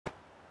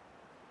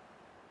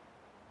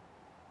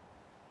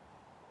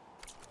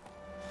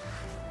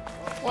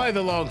Why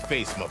the long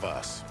face, my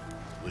boss?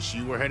 Wish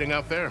you were heading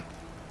out there?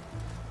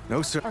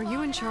 No, sir. Are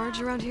you in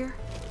charge around here?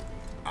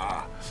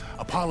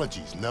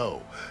 Apologies,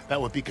 no.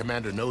 That would be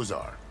Commander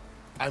Nozar.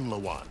 I'm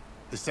Lawan,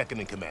 the second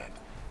in command.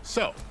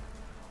 So,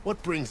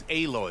 what brings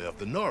Aloy of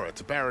the Nora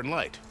to Barren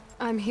Light?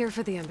 I'm here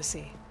for the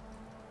embassy.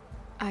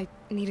 I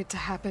need it to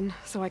happen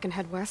so I can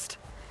head west.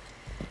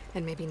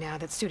 And maybe now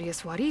that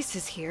Studious Wadis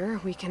is here,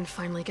 we can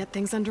finally get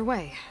things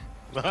underway.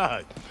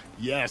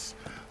 Yes,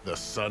 the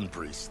Sun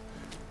Priest.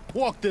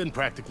 Walked in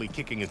practically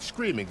kicking and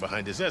screaming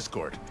behind his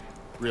escort.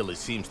 Really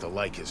seems to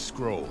like his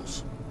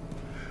scrolls.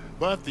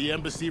 But the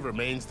embassy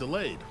remains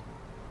delayed.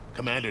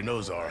 Commander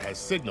Nozar has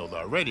signaled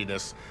our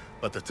readiness,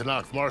 but the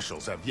Tanakh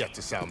marshals have yet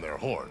to sound their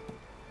horn.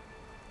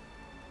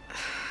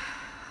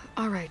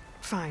 All right,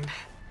 fine.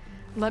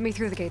 Let me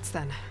through the gates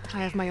then. I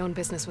have my own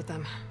business with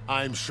them.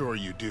 I'm sure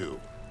you do,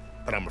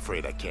 but I'm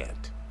afraid I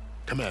can't.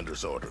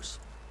 Commander's orders.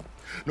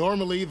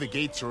 Normally, the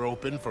gates are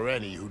open for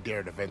any who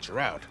dare to venture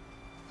out.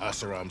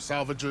 Asaram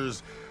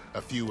salvagers,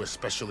 a few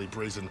especially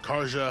brazen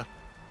Karja,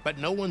 but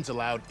no one's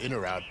allowed in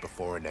or out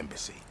before an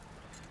embassy.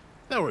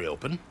 They'll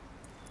reopen,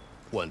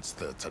 once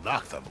the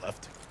Tanakh have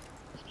left.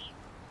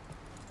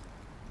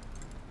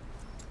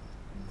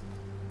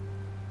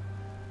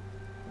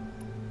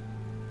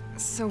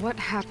 So what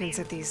happens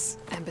at these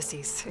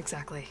embassies,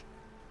 exactly?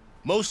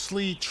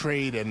 Mostly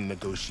trade and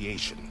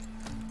negotiation.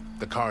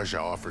 The Karja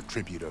offer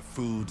tribute of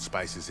food,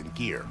 spices, and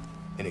gear.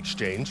 In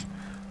exchange,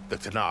 the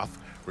Tanakh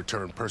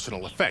return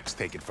personal effects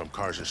taken from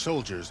Karja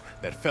soldiers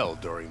that fell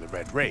during the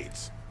Red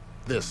Raids.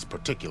 This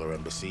particular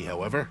embassy,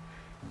 however,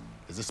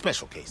 is a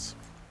special case.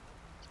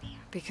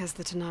 Because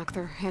the Tanakh,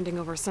 they're handing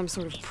over some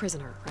sort of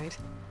prisoner, right?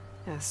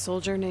 A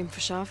soldier named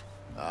Fashav?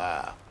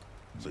 Ah,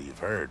 so you've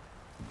heard.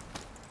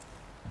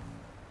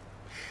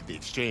 The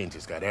exchange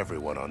has got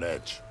everyone on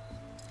edge.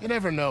 You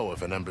never know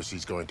if an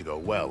embassy's going to go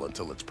well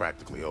until it's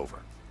practically over.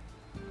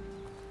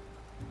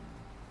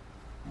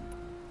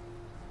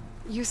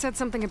 You said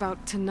something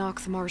about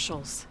Tanakh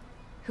marshals.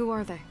 Who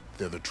are they?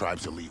 They're the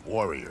tribe's elite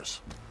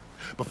warriors.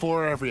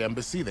 Before every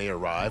embassy, they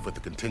arrive with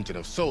a contingent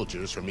of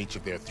soldiers from each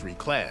of their 3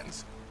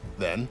 clans.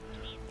 Then,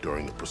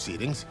 during the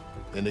proceedings,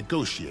 they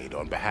negotiate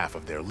on behalf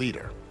of their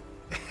leader.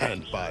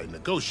 And by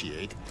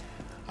negotiate,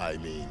 I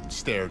mean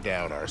stare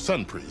down our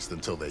Sun Priest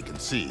until they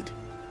concede.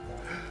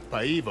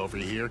 Paiv over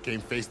here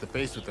came face to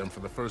face with them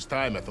for the first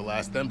time at the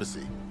last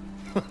embassy.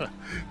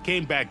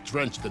 Came back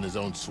drenched in his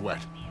own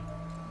sweat.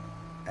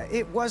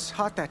 It was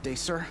hot that day,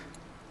 sir.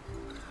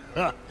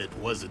 It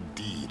was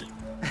indeed.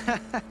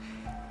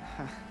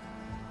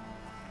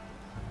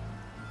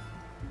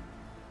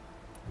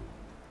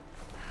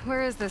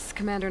 Where is this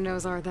Commander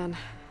Nozar, then?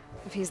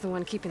 If he's the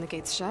one keeping the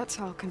gates shut,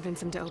 I'll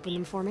convince him to open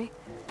them for me.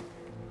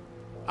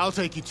 I'll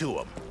take you to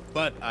him,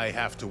 but I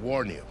have to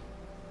warn you.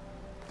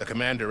 The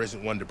commander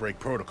isn't one to break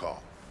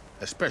protocol,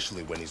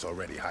 especially when he's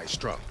already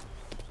high-strung.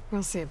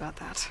 We'll see about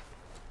that.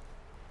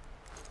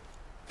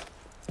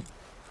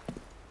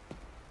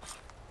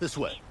 This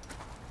way.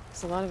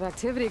 There's a lot of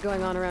activity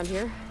going on around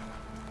here.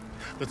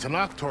 The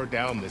Tanakh tore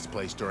down this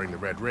place during the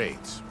Red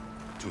Raids.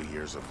 2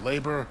 years of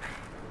labor,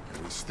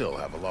 and we still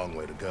have a long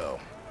way to go.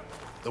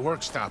 The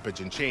work stoppage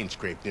and chain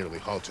scrape nearly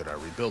halted our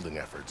rebuilding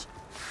efforts.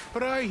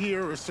 But I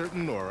hear a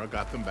certain Nora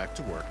got them back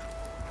to work.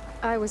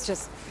 I was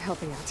just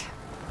helping out.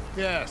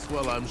 Yes,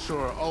 well, I'm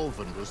sure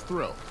Ulvin was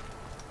thrilled.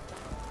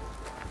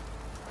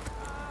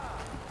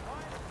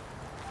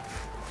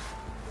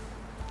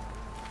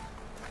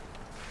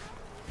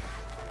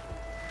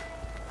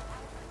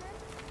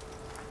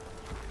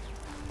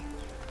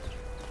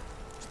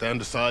 Stand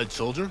aside,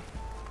 soldier.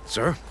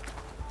 Sir?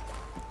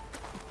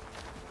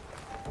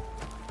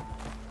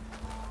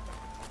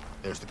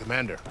 There's the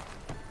commander.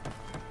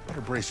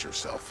 Better brace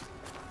yourself.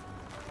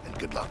 And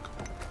good luck.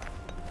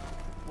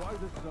 Why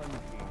the Sun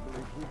King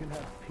believes we can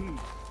have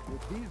peace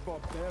with these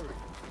barbarians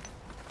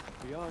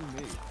beyond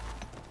me.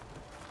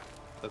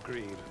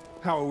 Agreed.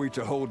 How are we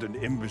to hold an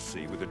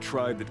embassy with a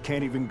tribe that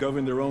can't even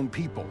govern their own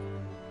people?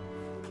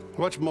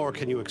 What more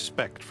can you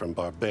expect from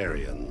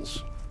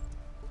barbarians?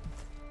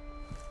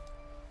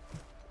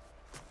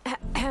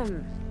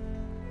 Ahem.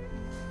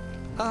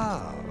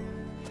 Ah.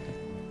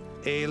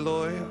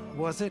 Aloy,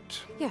 was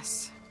it?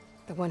 Yes.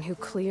 The one who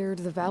cleared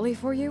the valley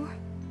for you?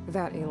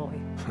 That Aloy.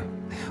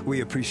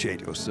 We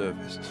appreciate your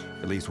service.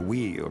 At least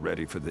we are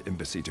ready for the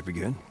embassy to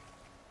begin.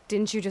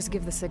 Didn't you just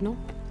give the signal?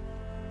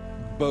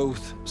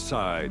 Both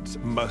sides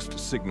must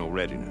signal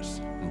readiness.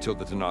 Until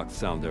the Tanakh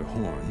sound their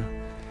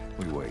horn,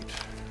 we wait.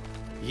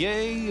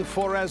 Yea,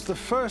 for as the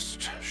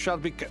first shall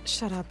be...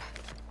 Shut up.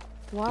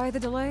 Why the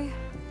delay?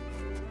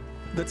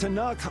 The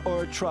Tanakh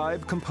are a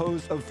tribe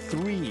composed of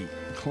 3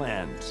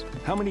 clans.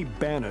 How many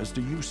banners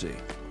do you see?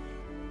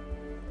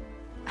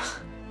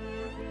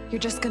 You're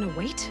just gonna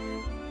wait?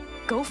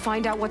 Go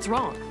find out what's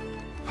wrong.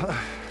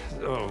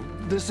 Oh,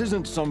 this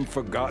isn't some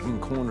forgotten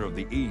corner of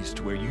the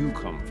East where you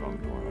come from,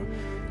 Nora.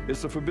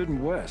 It's the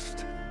Forbidden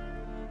West.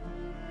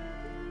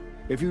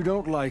 If you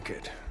don't like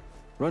it,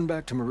 run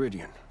back to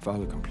Meridian,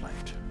 file a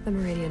complaint. The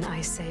Meridian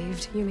I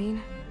saved, you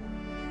mean?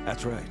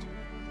 That's right.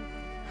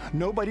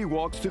 Nobody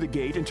walks to the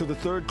gate until the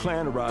third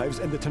clan arrives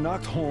and the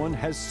Tanakh horn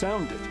has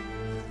sounded.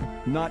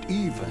 Not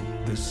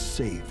even the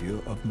savior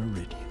of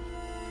Meridian.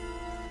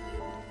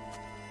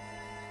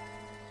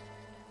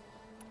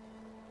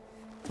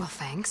 Well,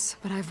 thanks,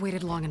 but I've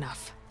waited long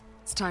enough.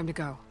 It's time to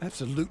go.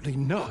 Absolutely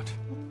not.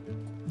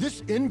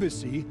 This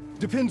embassy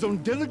depends on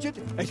diligent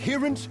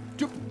adherence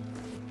to...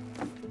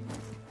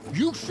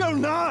 You shall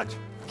not!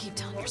 Keep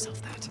telling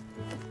yourself that.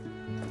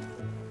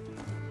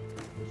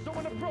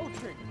 Someone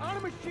approaching! On a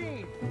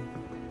machine!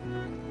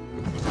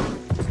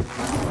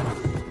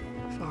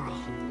 Varl.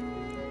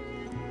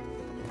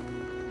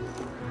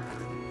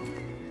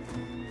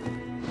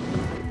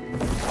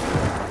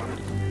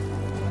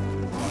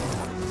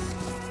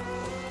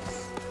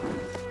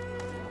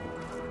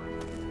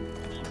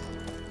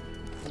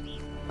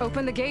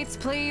 Open the gates,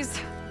 please.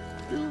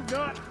 Do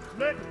not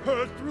let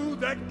her through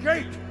that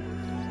gate!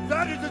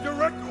 That is a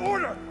direct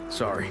order!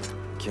 Sorry,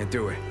 can't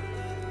do it.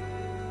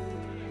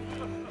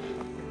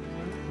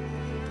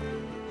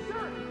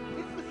 Sir,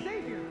 it's the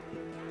savior!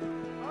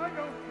 I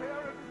don't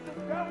care if it's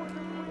the devil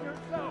doing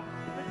yourself!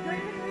 The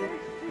gate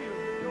is sealed,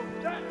 so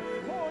that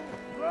horn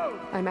blows!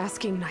 I'm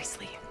asking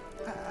nicely.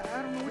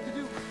 I don't know what to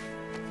do.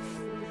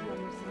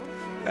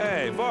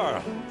 Hey,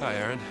 Varl. Hi,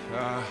 Aaron.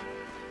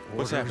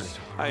 What's happening?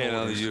 I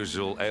know the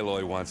usual.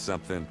 Aloy wants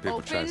something.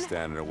 People try to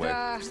stand in her way.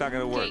 It's not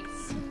gonna work.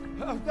 Gates.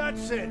 Oh,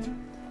 that's it!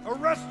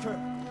 Arrest her!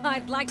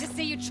 I'd like to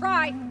see you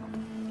try.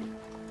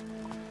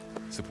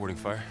 Supporting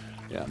fire?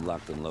 Yeah, I'm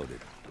locked and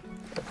loaded.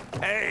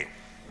 Hey,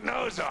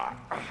 Nozar!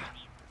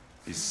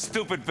 You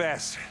stupid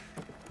bastard.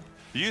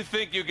 You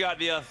think you got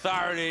the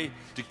authority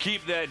to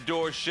keep that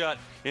door shut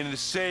in the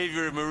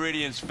savior of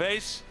Meridian's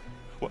face?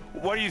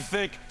 What do you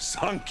think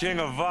Sun King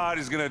Avad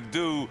is gonna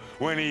do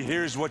when he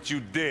hears what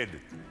you did?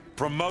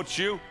 Promote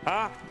you,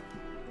 huh?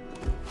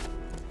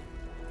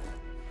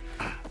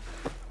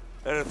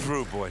 Let her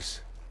through,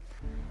 boys.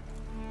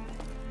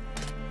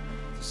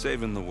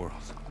 Saving the world.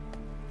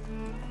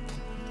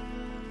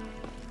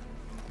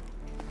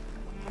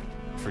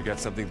 Forget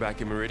something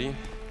back in Meridian?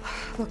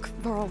 Look,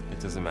 Varl, It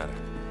doesn't matter.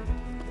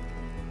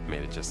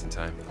 Made it just in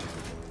time.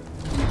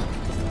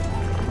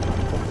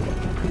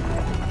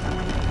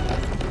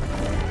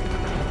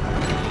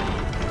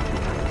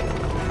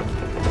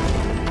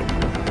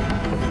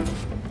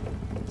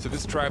 So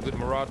this tribe that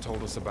Murad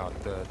told us about,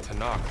 the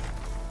Tanakh,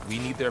 we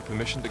need their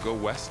permission to go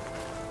west?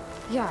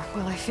 yeah,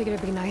 well, I figured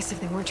it'd be nice if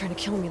they weren't trying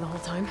to kill me the whole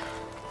time.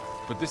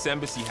 But this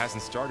embassy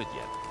hasn't started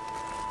yet.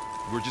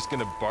 We're just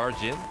gonna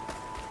barge in?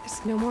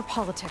 There's no more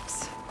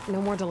politics.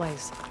 No more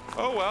delays.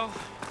 Oh well.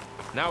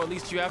 Now at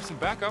least you have some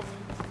backup.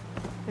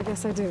 I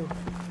guess I do.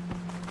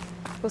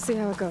 We'll see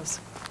how it goes.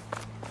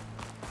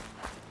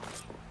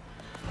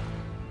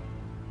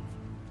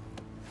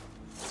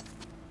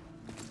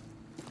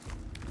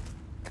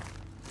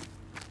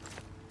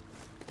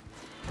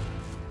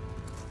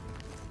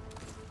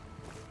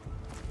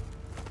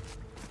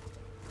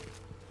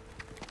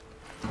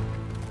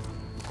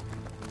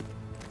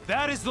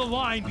 That is the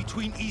line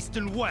between East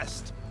and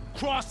West.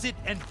 Cross it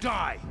and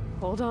die.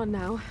 Hold on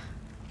now.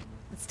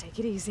 Let's take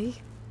it easy.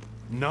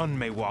 None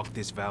may walk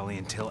this valley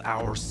until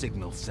our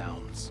signal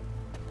sounds.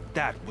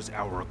 That was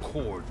our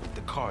accord with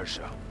the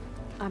Karja.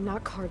 I'm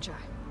not Karja.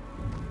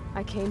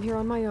 I came here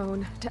on my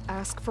own to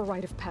ask for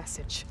rite of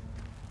passage.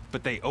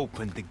 But they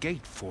opened the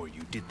gate for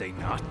you, did they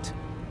not?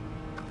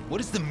 What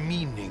is the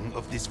meaning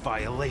of this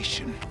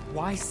violation?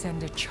 Why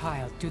send a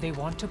child? Do they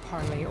want to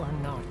parley or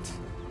not?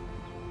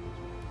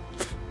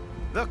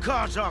 The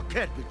Karja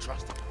can't be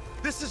trusted.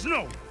 This is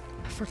known.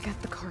 Forget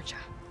the Karja.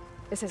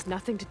 This has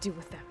nothing to do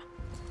with them.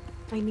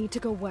 I need to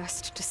go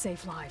west to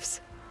save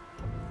lives.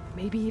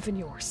 Maybe even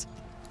yours.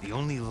 The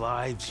only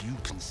lives you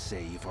can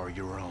save are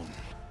your own.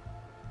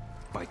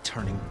 By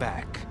turning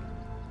back.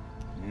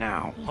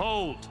 Now.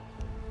 Hold!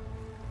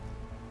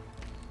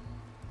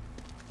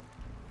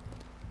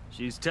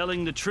 She's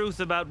telling the truth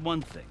about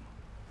one thing.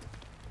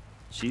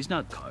 She's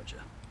not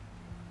Karja.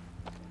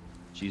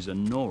 She's a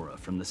Nora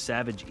from the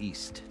Savage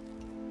East.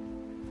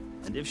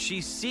 And if she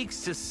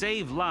seeks to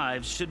save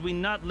lives, should we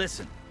not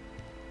listen?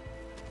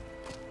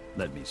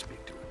 Let me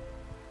speak to her.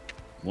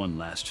 One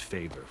last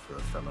favor for a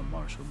fellow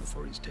marshal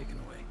before he's taken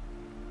away.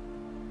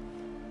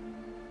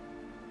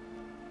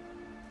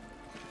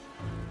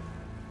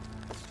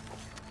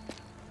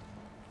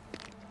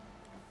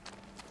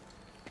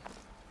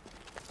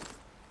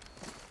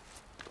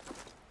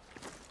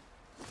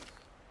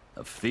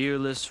 A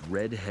fearless,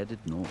 red-headed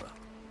Nora.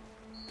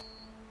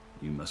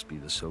 You must be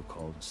the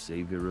so-called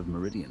savior of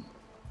Meridian.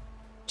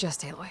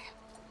 Just Aloy.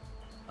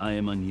 I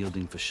am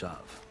unyielding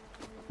Fashav.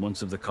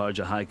 Once of the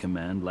Karja High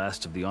Command,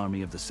 last of the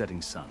army of the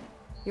Setting Sun.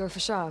 You're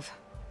Fashav.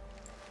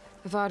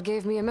 Avad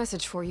gave me a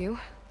message for you.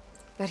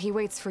 That he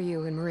waits for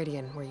you in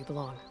Meridian, where you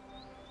belong.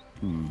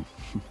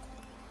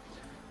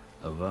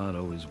 Avad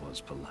always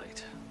was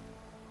polite.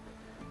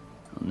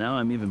 Well, now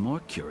I'm even more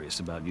curious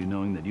about you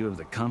knowing that you have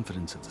the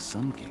confidence of the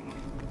Sun King.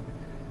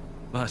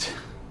 But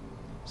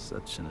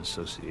such an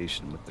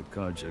association with the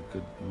Karja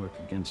could work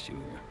against you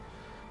here,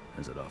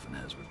 as it often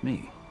has with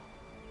me.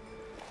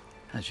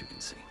 As you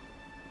can see,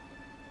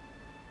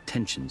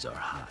 tensions are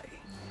high.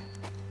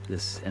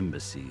 This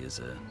embassy is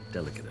a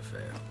delicate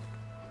affair.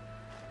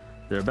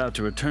 They're about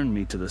to return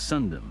me to the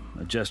Sundom,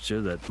 a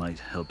gesture that might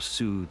help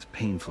soothe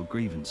painful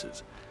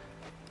grievances.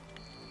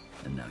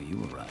 And now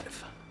you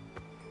arrive,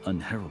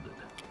 unheralded.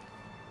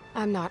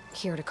 I'm not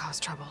here to cause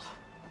trouble.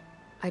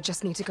 I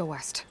just need to go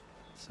west.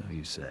 So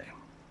you say.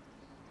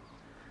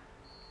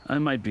 I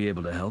might be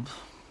able to help,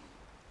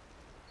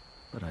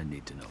 but I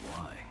need to know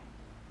why.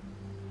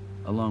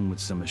 Along with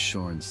some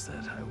assurance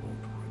that I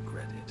won't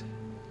regret it.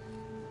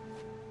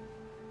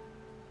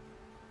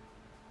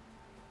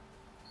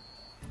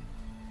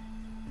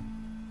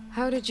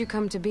 How did you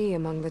come to be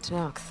among the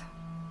Tenakth?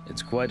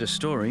 It's quite a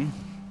story,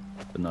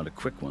 but not a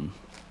quick one.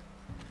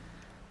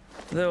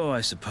 Though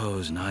I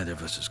suppose neither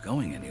of us is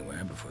going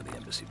anywhere before the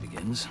embassy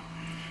begins.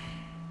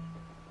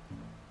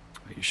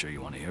 Are you sure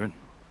you want to hear it?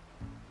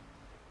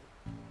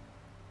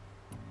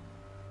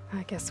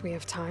 I guess we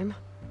have time.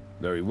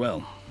 Very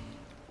well.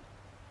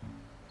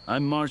 I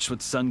marched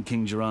with Sun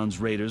King Jiran's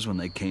raiders when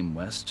they came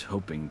west,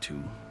 hoping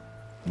to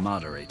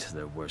moderate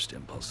their worst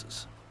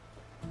impulses.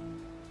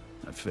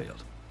 I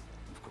failed,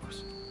 of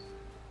course.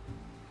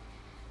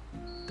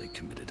 They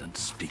committed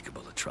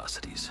unspeakable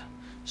atrocities,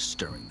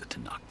 stirring the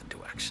Tenakth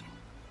into action.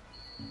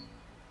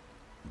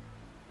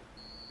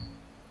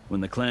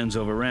 When the clans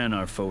overran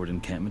our forward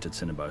encampment at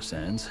Cinnabar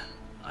Sands,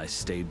 I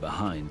stayed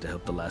behind to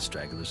help the last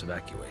stragglers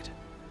evacuate,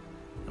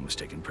 and was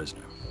taken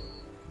prisoner.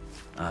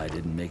 I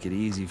didn't make it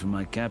easy for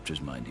my captors,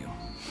 mind you.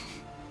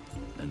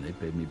 And they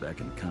paid me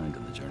back in kind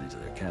on the journey to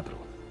their capital.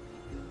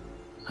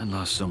 I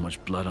lost so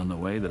much blood on the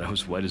way that I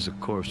was white as a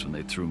corpse when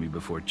they threw me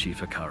before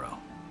Chief Hekaro.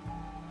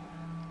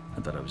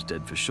 I thought I was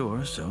dead for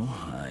sure, so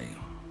I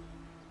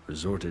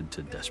resorted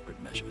to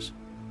desperate measures.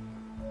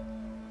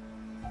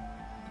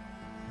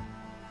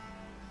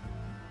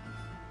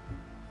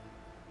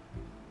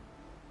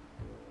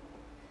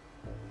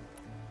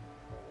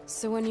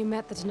 So when you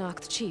met the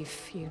Tenakth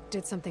chief, you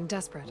did something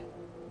desperate?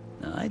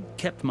 I'd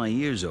kept my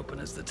ears open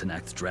as the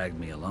Tenakth dragged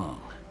me along,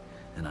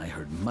 and I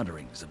heard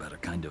mutterings about a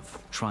kind of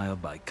trial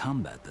by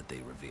combat that they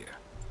revere.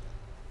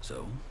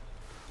 So,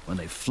 when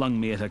they flung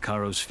me at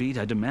Hekaro's feet,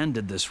 I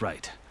demanded this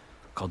right,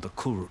 called the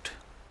Kulrut,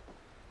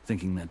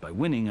 thinking that by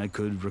winning I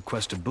could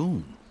request a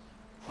boon,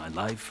 my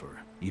life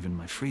or even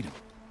my freedom.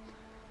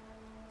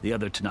 The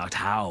other Tenakth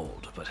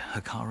howled, but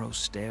Hekaro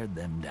stared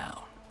them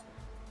down,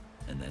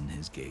 and then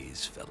his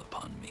gaze fell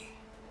upon me.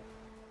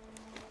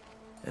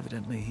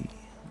 Evidently, he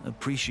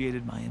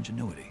appreciated my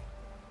ingenuity.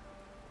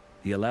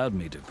 He allowed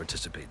me to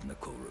participate in the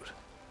Kulrut.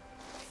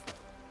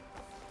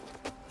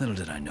 Little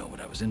did I know what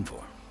I was in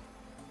for.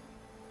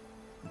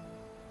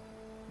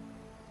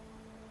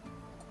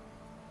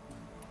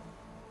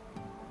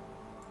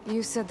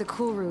 You said the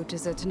Kulrut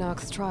is a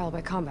Tenakth trial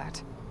by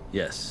combat.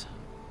 Yes,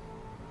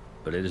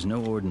 but it is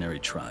no ordinary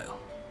trial.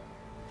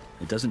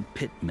 It doesn't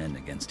pit men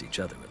against each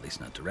other, at least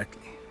not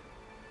directly.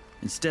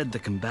 Instead, the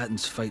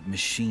combatants fight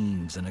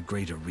machines in a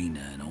great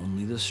arena, and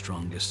only the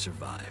strongest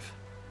survive.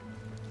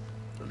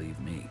 Believe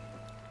me,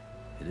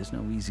 it is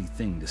no easy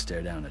thing to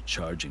stare down a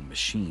charging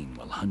machine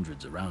while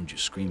hundreds around you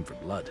scream for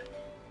blood.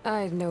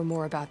 I know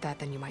more about that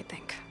than you might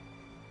think.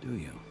 Do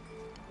you?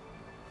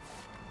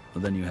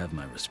 Well, then you have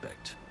my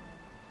respect.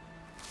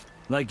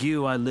 Like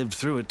you, I lived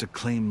through it to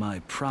claim my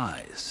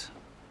prize.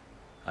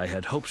 I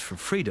had hopes for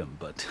freedom,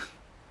 but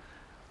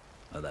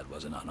well, that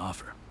wasn't on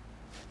offer.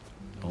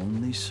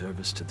 Only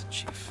service to the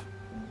chief.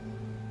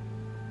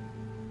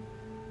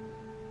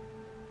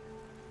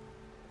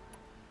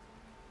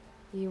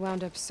 You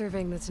wound up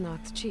serving the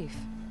Tenakth chief.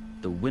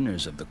 The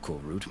winners of the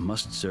Kulrut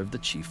must serve the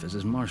chief as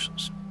his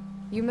marshals.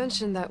 You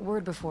mentioned that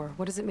word before.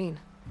 What does it mean?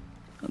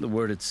 The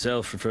word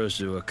itself refers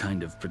to a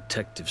kind of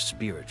protective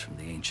spirit from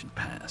the ancient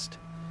past.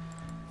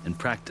 In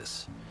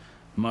practice,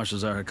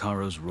 marshals are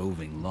Hekaro's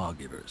roving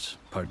lawgivers,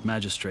 part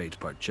magistrate,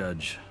 part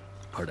judge,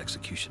 part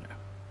executioner.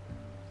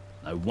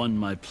 I won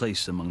my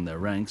place among their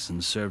ranks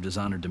and served as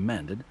honor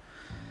demanded,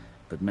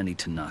 but many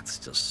Tenakth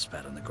still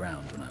spat on the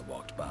ground when I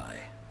walked by.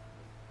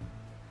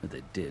 But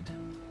they did,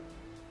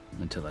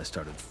 until I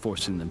started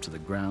forcing them to the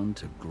ground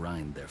to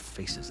grind their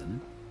faces in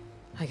it.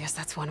 I guess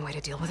that's one way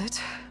to deal with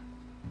it.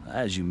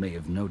 As you may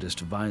have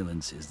noticed,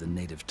 violence is the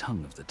native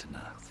tongue of the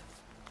Tenakth.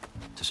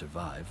 To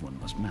survive, one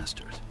must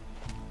master it.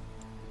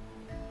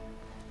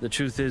 The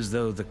truth is,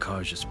 though, the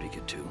Karja speak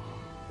it too.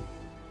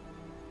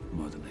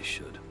 More than they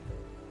should.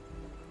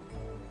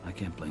 I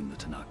can't blame the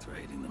Tenakth for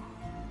hating them.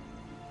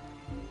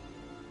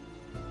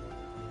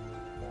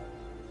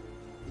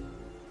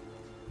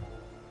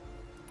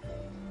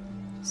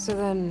 So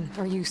then,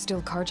 are you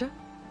still Karja?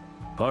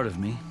 Part of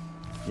me,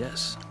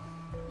 yes.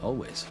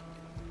 Always.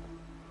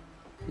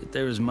 Yet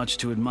there is much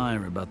to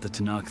admire about the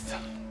Tenakth.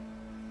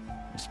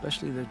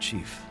 Especially their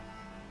chief.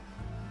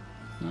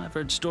 I've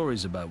heard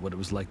stories about what it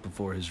was like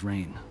before his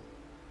reign.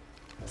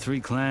 3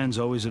 clans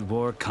always at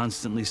war,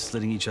 constantly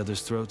slitting each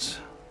other's throats.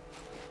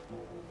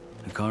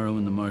 Hekaro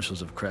and the marshals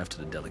have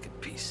crafted a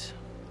delicate peace.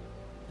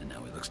 And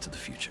now he looks to the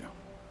future.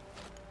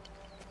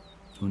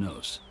 Who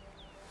knows?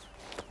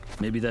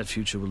 Maybe that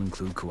future will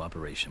include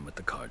cooperation with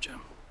the Karja.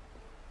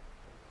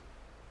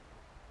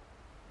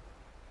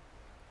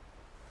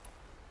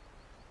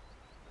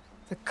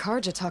 The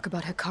Karja talk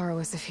about Hekarro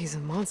as if he's a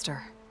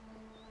monster.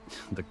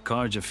 The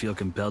Karja feel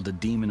compelled to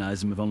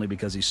demonize him if only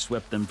because he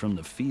swept them from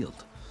the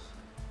field.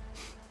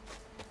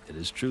 It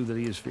is true that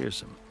he is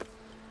fearsome.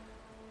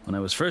 When I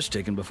was first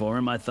taken before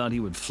him, I thought he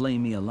would flay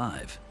me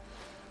alive.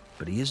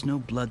 But he is no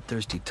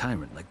bloodthirsty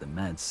tyrant like the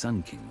Mad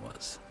Sun King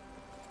was.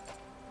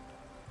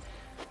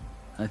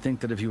 I think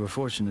that if you were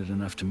fortunate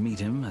enough to meet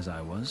him, as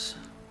I was,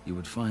 you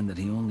would find that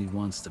he only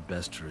wants the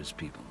best for his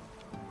people.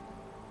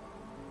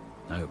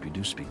 I hope you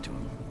do speak to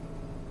him.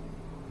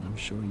 I'm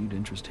sure you'd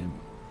interest him.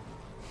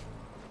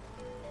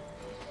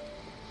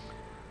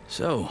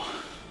 So,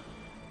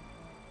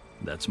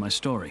 that's my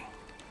story.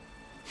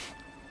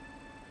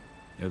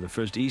 You're the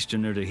first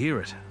Easterner to hear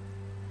it,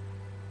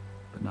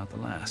 but not the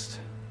last.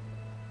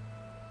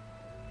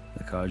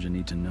 The Karja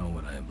need to know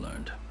what I have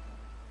learned.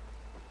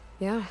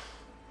 Yeah.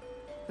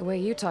 The way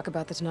you talk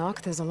about the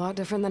Tanakh is a lot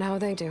different than how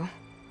they do.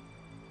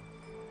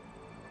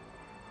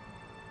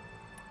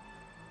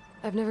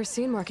 I've never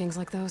seen markings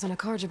like those on a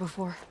Karja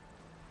before.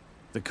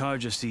 The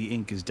Karja see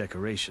ink as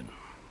decoration.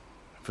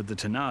 For the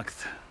Tanakh,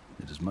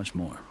 it is much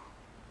more.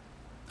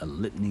 A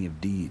litany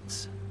of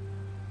deeds.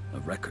 A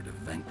record of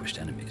vanquished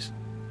enemies.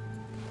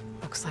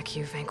 Looks like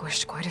you've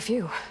vanquished quite a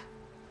few.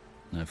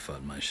 I've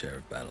fought my share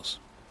of battles.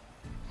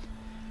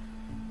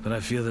 But I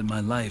feel that my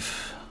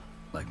life,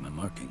 like my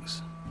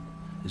markings,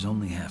 is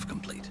only half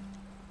complete.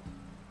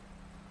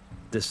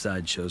 This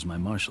side shows my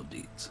martial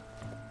deeds.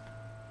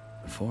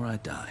 Before I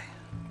die,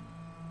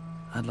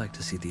 I'd like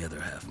to see the other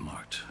half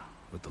marked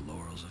with the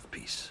laurels of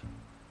peace.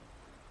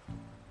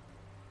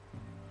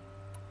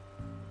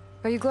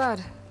 Are you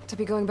glad to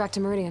be going back to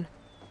Meridian?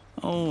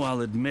 Oh,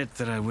 I'll admit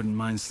that I wouldn't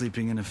mind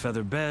sleeping in a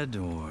feather bed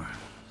or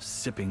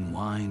sipping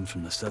wine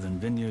from the southern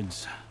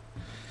vineyards.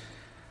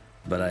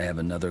 But I have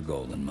another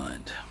goal in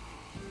mind.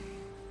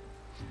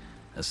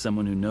 As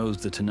someone who knows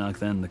the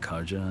Tanakh and the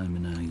Karja, I'm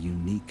in a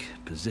unique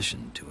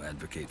position to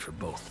advocate for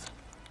both.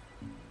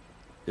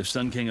 If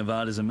Sun King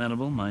Avad is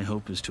amenable, my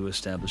hope is to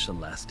establish a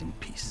lasting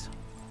peace.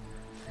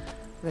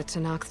 The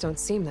Tanakh don't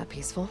seem that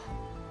peaceful.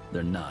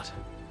 They're not,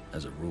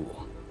 as a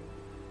rule.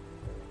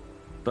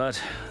 But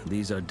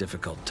these are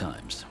difficult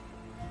times.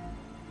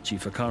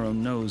 Chief Hekarro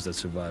knows that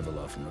survival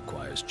often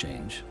requires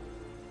change,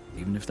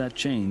 even if that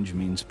change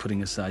means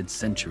putting aside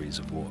centuries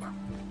of war.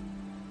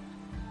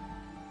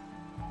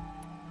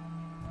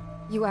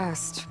 You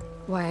asked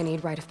why I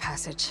need rite of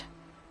passage.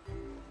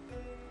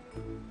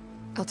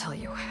 I'll tell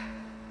you,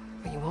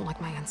 but you won't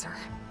like my answer.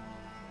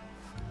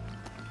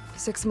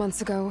 6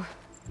 months ago,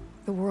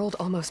 the world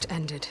almost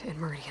ended in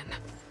Meridian.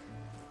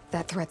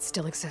 That threat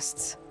still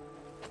exists.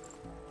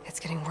 It's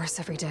getting worse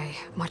every day,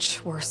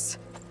 much worse.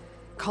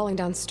 Calling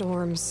down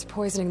storms,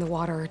 poisoning the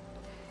water,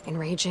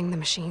 enraging the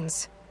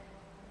machines.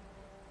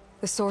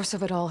 The source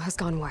of it all has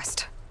gone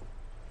west,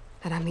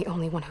 and I'm the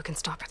only one who can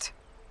stop it.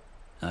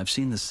 I've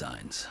seen the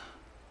signs.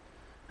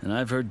 And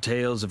I've heard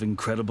tales of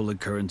incredible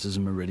occurrences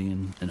in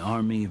Meridian, an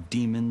army of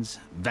demons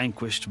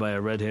vanquished by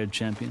a red-haired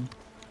champion.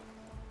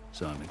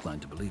 So I'm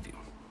inclined to believe you.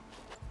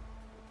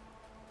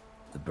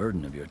 The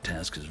burden of your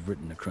task is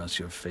written across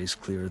your face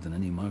clearer than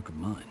any mark of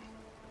mine.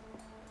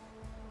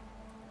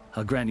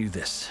 I'll grant you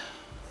this,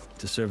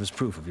 to serve as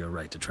proof of your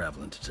right to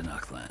travel into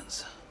Tanakh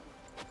lands.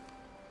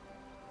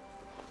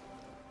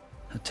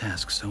 A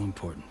task so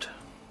important,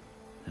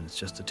 and it's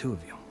just the two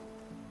of you.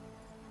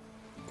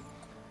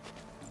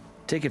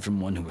 Take it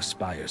from one who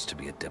aspires to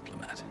be a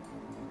diplomat.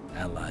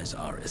 Allies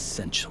are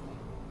essential.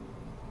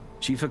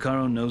 Chief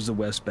Hekarro knows the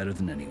West better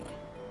than anyone.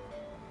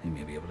 He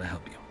may be able to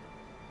help you.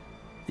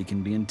 He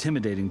can be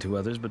intimidating to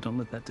others, but don't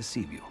let that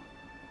deceive you.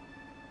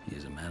 He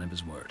is a man of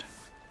his word.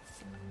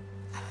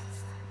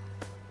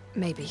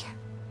 Maybe.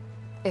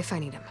 If I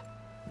need him.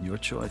 Your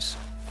choice.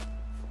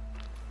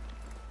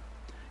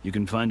 You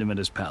can find him at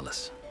his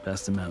palace,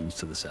 past the mountains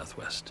to the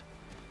southwest.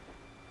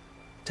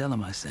 Tell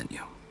him I sent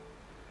you,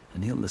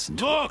 and he'll listen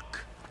to it. Look!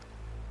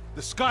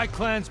 The Sky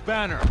Clan's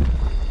banner!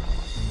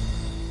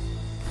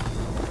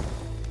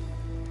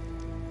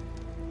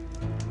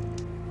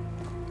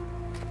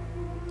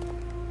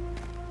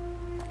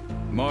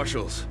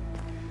 Marshals.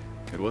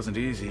 It wasn't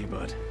easy,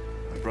 but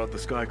I brought the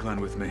Sky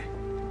Clan with me.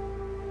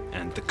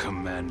 And the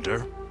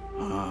commander?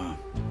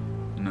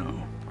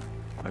 No.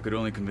 I could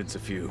only convince a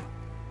few.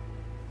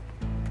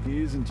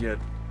 He isn't yet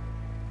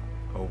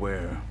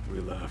aware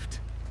we left.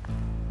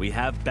 We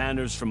have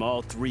banners from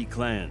all 3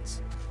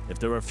 clans. If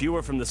there are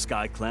fewer from the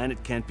Sky Clan,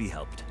 it can't be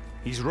helped.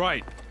 He's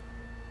right.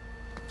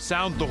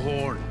 Sound the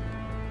horn.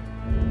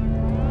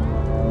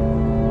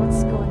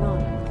 What's going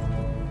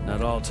on?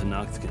 Not all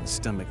Tanakh can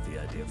stomach the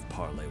idea of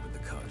parley with the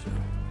Karja,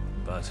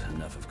 but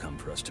enough have come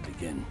for us to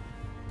begin.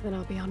 Then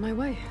I'll be on my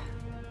way.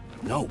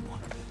 No.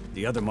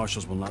 The other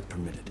marshals will not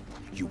permit it.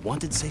 You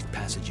wanted safe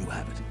passage, you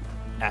have it.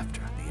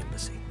 After the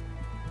embassy.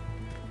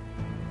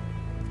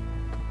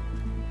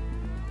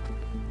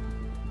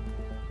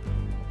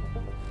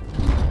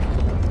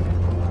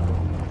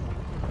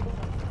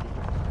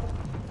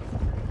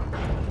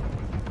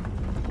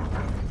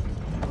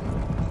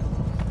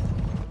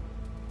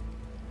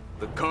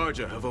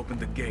 Karja have opened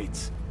the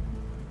gates.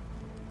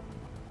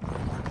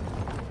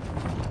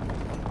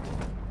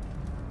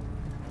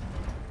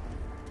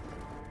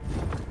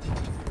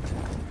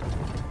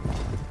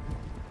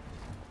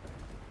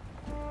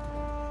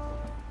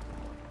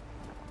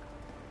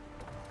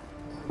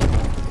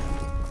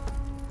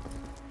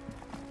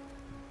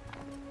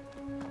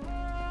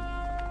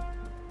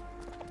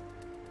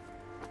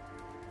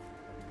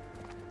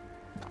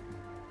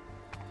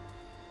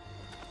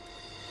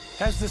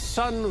 As the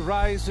sun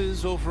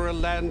rises over a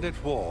land at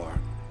war,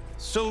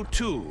 so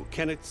too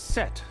can it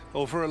set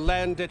over a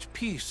land at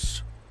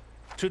peace.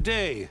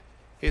 Today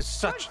is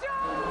such...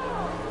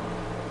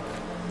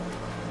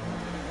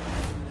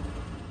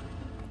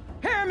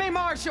 Hear me,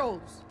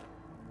 marshals!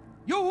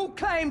 You who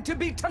claim to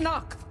be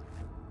Tanakh!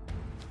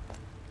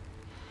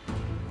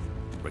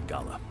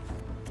 Regala.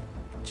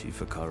 Chief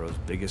Hikaro's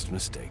biggest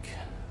mistake.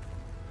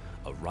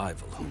 A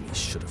rival whom he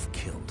should have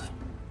killed.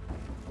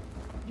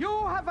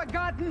 You have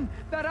forgotten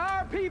that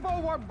our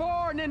people were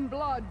born in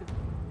blood.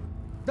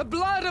 The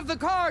blood of the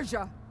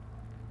Karja.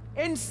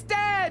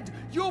 Instead,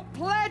 you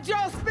pledge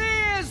your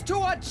spears to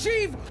a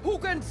chief who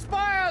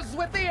conspires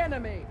with the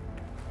enemy.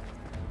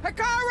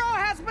 Hikaro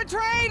has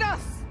betrayed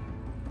us!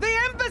 The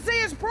embassy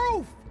is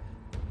proof!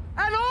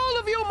 And all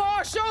of you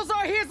marshals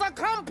are his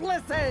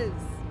accomplices!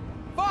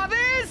 For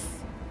this,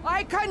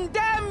 I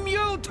condemn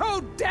you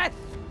to death!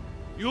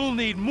 You'll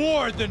need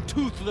more than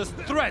toothless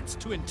threats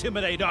to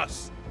intimidate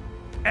us.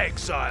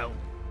 Exile.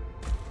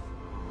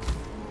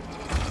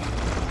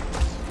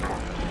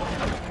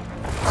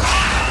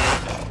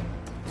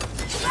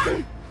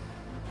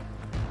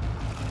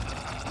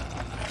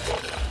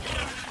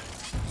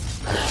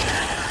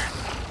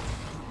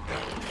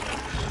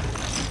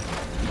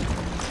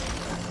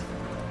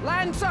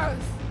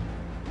 Lancers!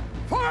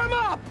 Form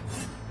up!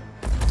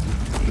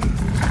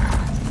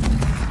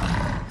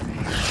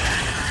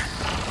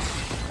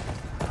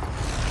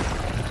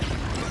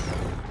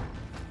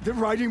 They're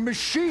riding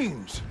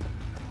machines.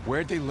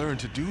 Where'd they learn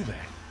to do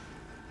that?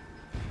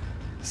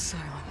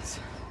 Silence.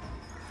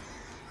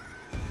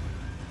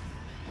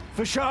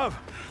 Vashav!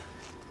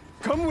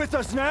 Come with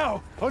us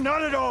now, or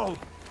not at all!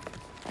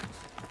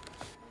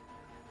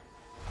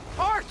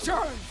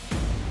 Archers!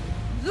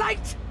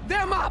 Light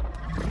them up!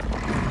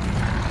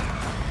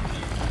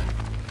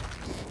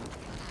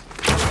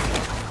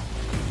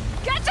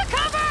 Get to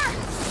cover!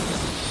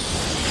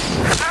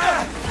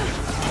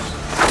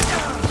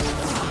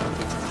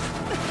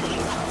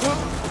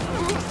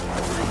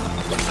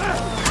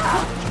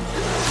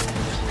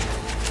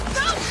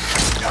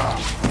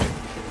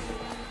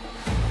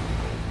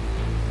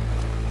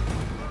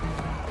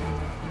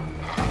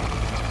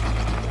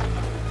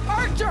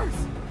 Archers!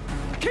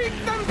 Keep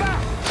them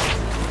back!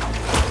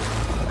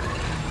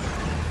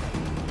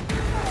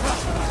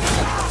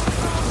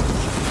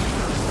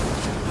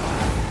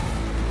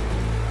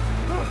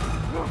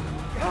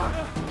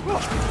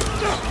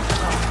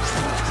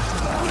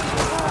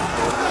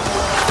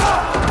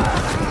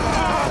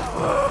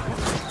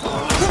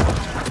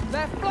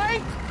 Left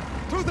flank!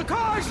 To the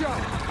Karja!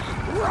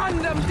 Run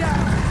them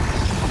down!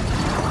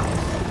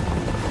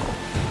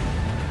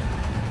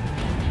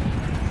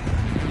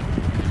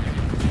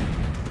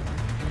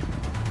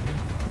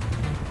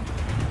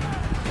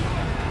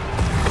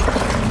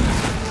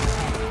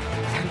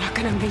 They're not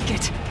gonna make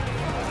it.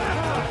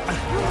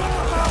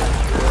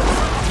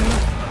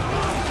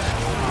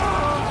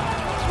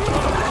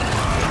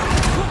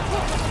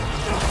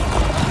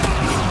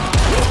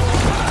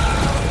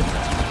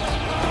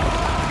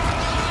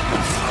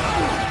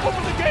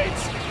 Open the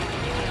gates!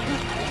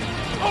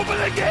 Open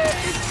the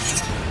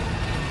gates!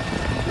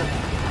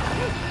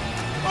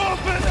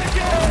 Open the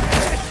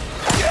gates!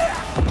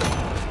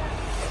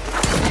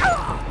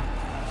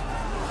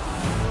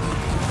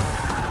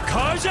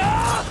 Karja!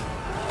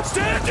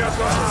 Stand your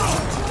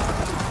ground!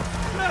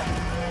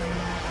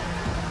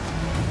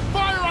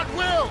 Fire at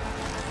will!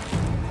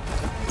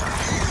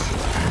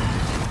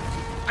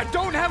 I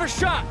don't have a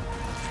shot!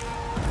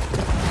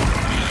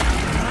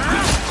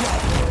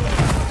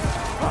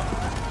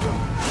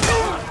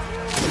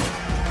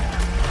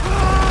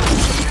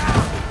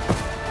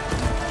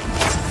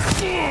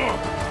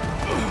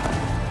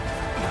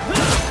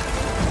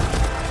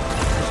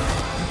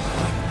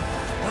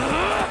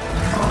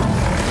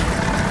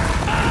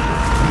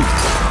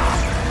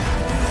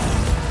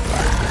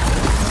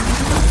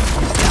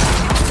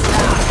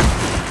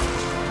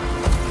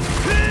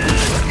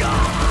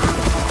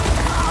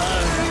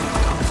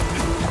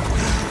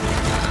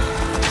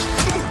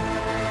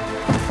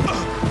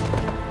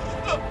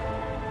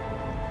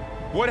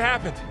 What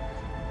happened?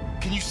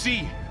 Can you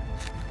see?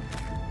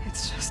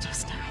 It's just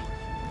us now.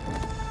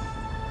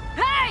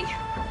 Hey!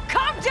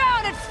 Calm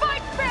down and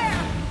fight fair!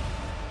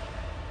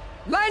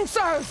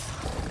 Lancers!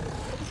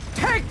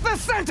 Take the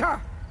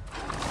center!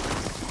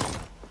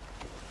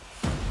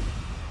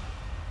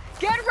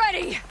 Get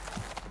ready!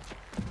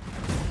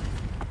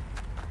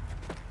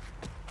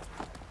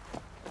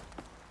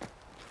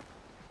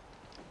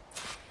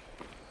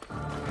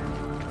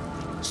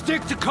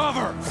 Stick to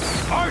cover!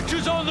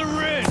 Archers on the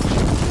ridge!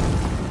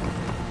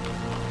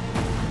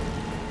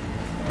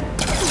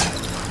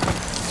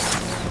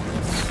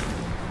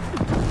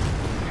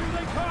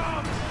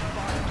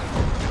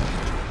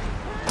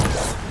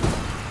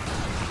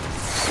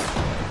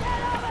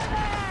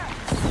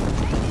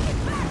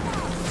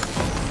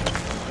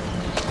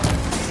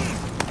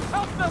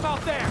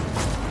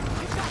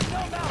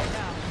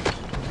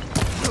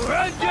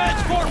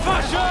 Revenge for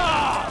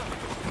Fasha!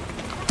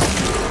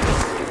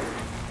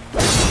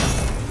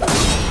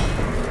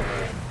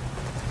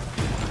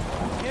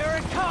 Here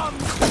it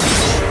comes!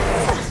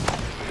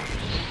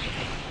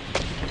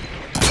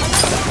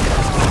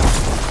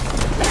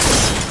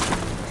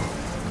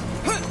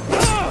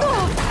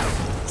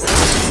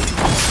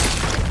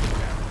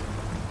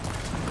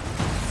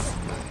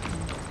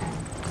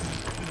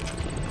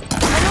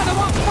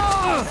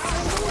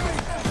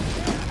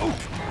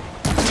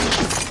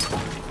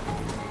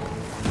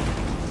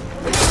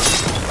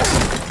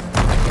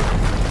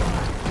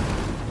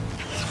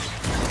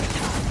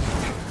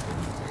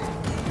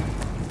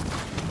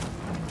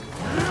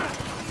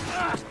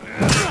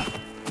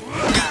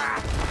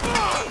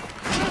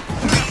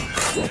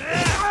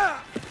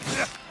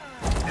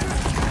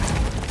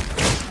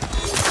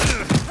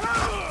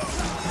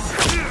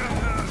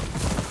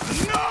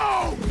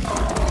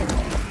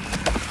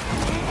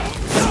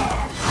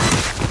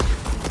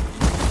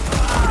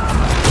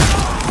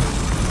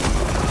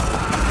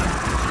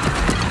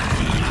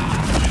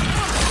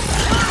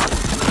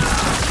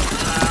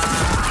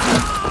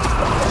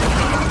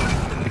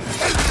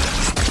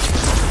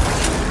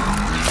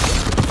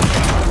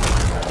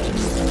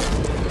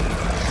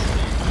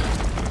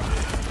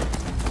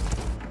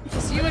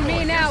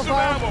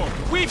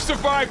 We've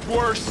survived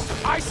worse.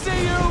 I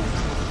see you!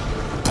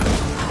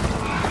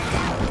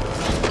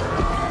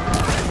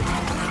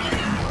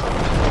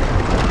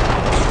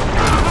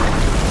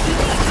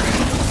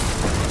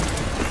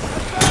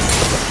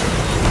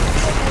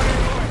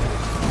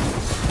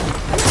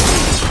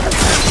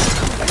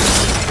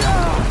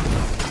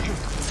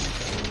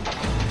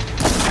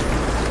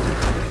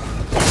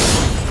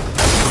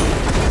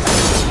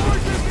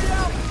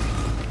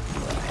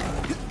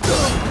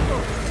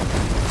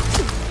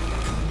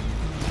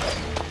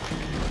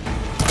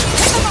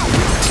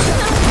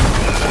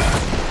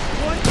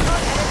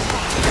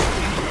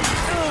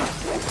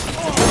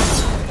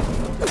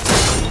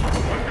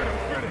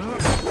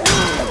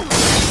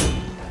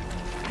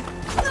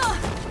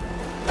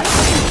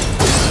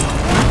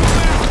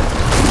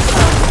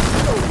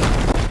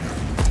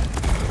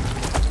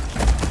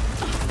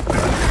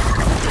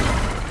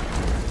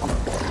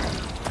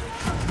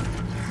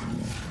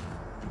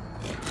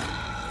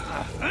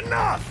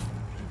 Enough!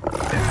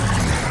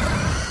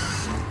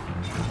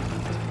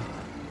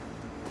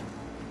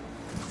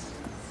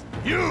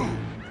 You,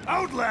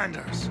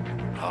 Outlanders!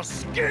 I'll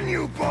skin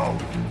you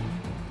both!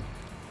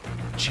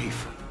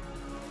 Chief,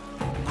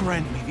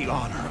 grant me the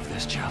honor of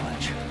this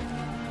challenge.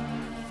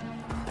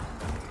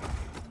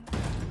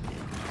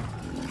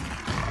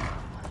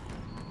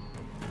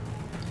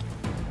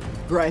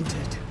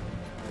 Granted.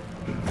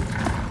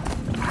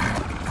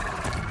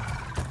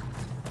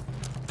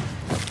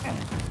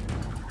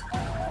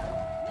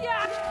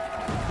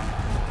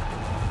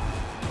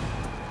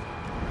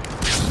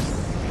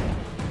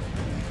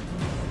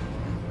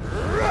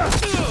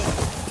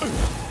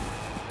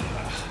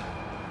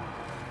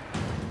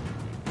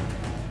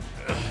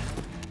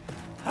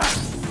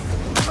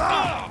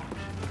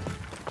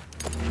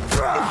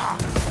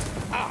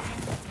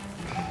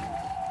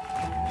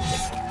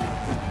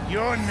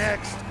 You're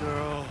next,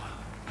 girl.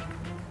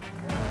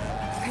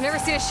 I've never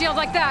seen a shield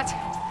like that.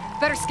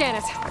 Better scan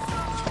it.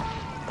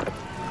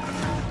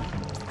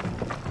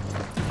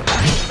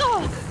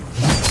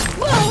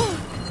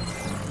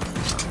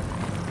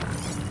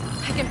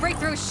 I can break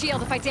through a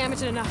shield if I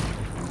damage it enough.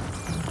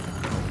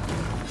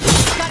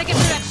 Gotta get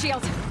through that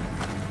shield.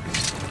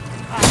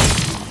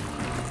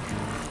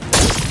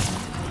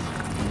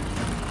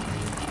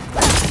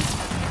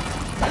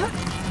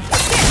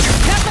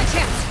 That's my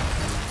chance.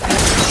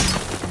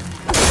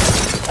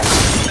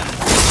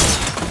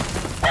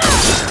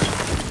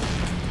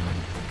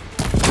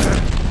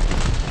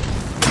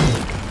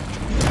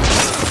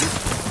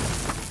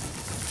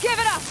 Give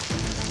it up!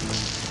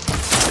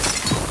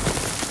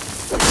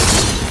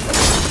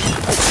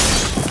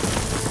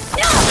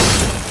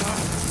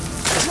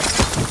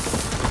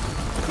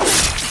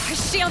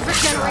 Shield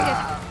regenerated.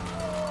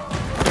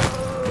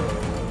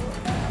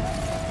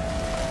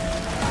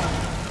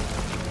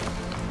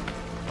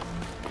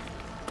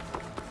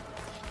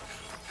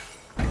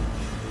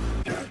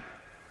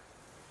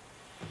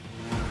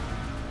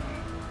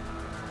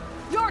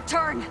 Your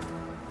turn.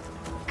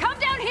 Come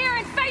down here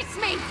and face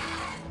me.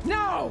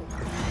 No!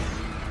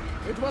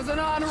 It was an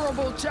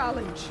honorable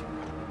challenge.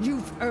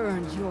 You've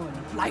earned your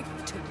life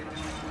today.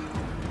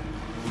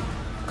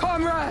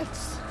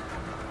 Comrades!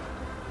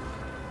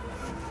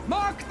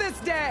 Mark this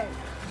day!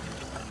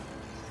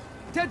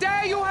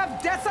 Today you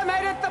have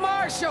decimated the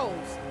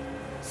Marshals!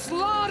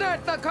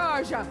 Slaughtered the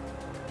Karja!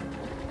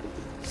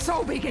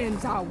 So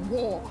begins our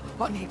war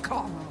on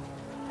Hikaru.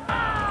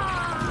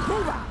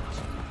 Move out!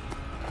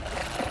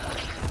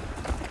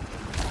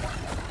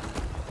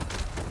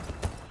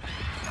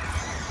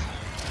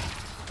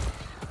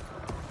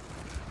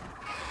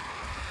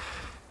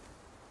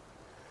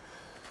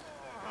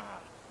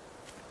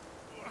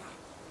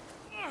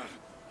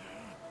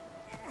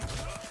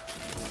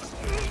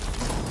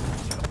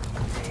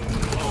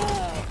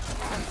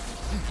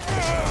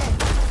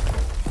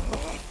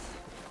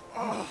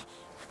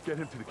 Get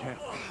him to the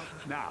camp.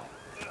 Now.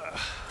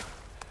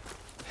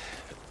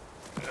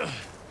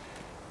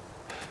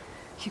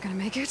 You gonna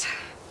make it?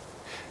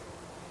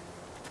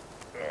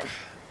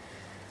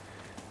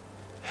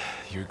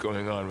 You're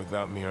going on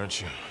without me,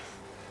 aren't you?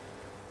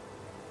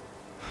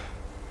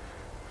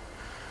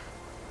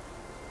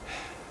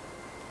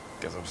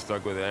 Guess I'm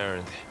stuck with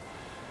Aaron.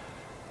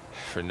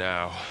 For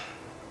now.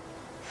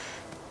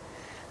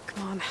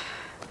 Come on.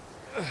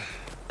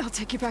 I'll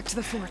take you back to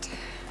the fort.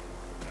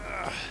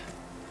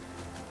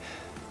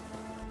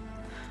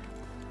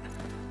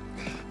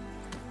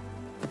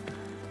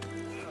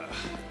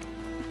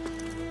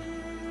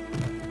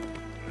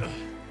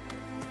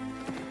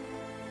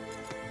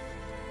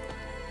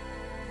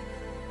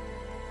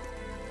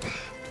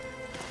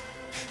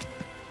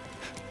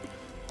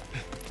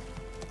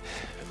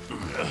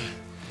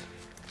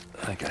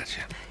 I got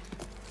you.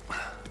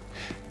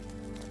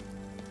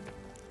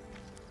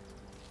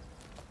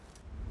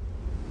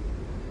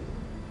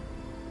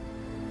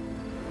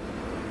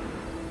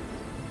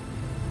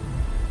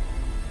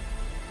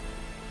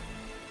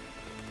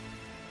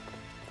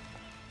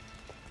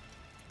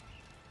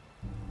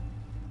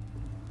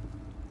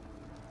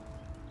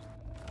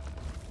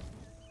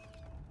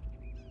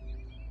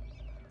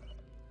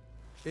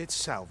 It's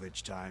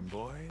salvage time,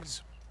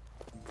 boys.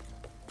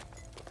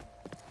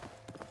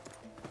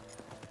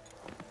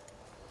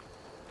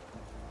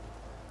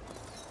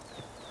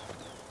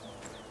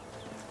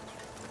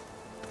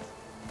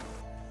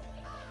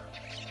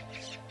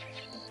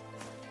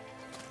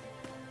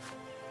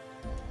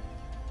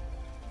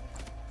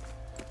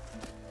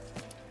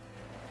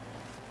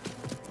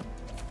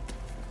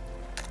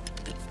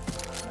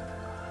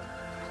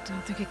 I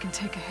don't think it can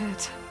take a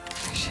hit.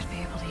 I should be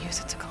able to use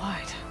it to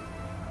glide.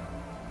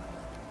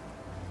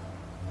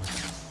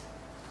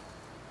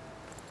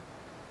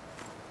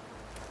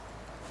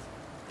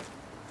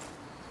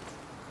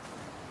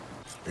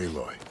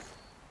 Aloy.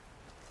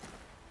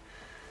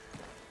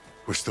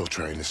 We're still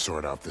trying to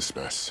sort out this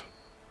mess.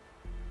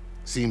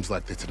 Seems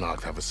like the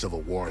Tenakth have a civil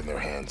war in their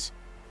hands.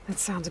 That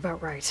sounds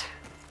about right.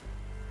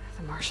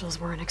 The marshals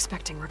weren't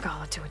expecting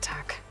Regalla to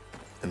attack.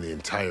 And the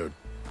entire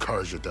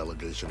Karja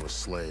delegation was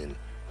slain.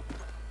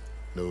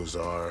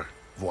 Nozar,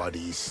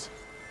 Voidis,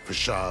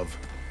 Vashav,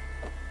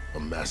 a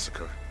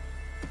massacre.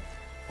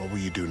 What will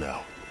you do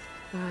now?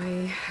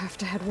 I have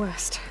to head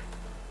west.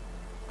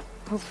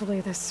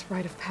 Hopefully this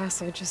rite of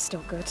passage is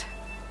still good.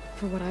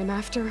 For what I'm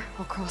after,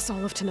 I'll cross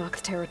all of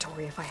Tenakth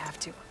territory if I have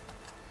to.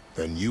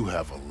 Then you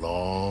have a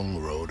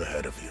long road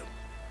ahead of you.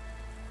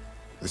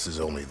 This is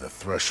only the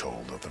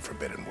threshold of the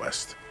Forbidden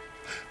West.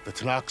 The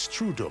Tenakth's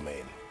true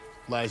domain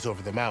lies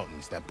over the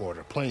mountains that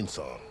border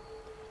Plainsong,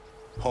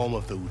 home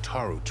of the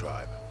Utaru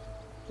tribe.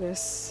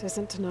 This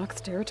isn't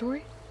Tenakth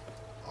territory?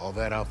 All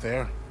that out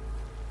there?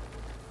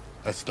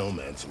 That's no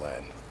man's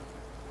land.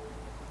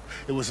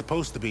 It was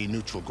supposed to be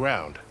neutral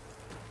ground,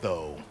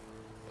 though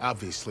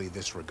obviously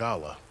this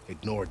Regalla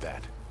ignored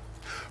that.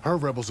 Her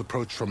rebels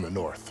approached from the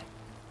north,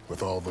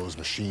 with all those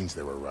machines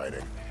they were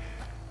riding.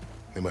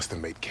 They must have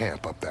made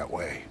camp up that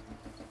way.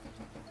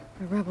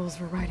 The rebels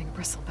were riding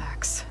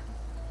bristlebacks.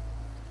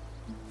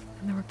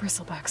 And there were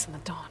bristlebacks in the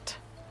Daunt.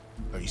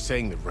 Are you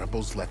saying the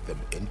rebels let them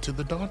into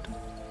the Daunt?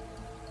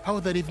 How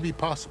would that even be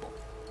possible?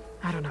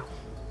 I don't know.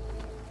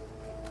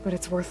 But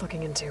it's worth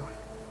looking into.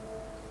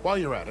 While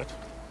you're at it,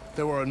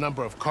 there were a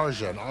number of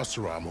Karja and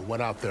Oseram who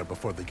went out there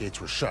before the gates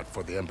were shut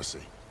for the embassy.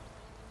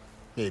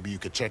 Maybe you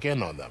could check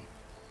in on them.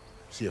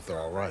 See if they're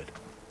all right.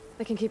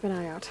 I can keep an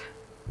eye out.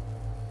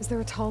 Is there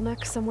a tall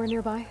neck somewhere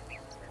nearby?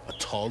 A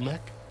tall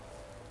neck?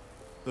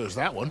 There's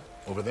that one,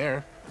 over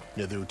there,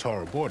 near the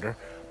Utaru border.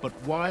 But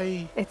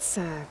why? It's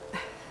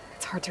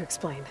hard to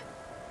explain.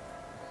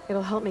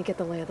 It'll help me get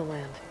the lay of the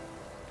land.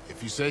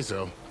 If you say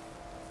so.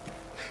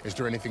 Is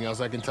there anything else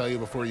I can tell you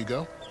before you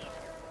go?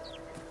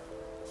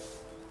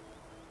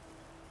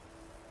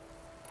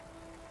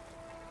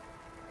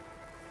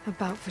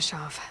 About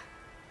Vashav.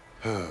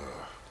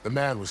 The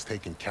man was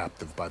taken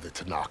captive by the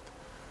Tenakth.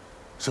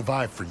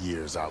 Survived for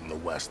years out in the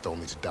west,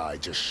 only to die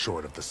just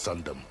short of the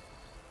Sundom.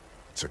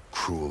 It's a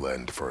cruel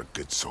end for a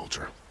good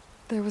soldier.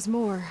 There was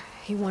more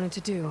he wanted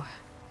to do.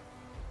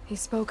 He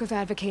spoke of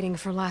advocating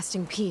for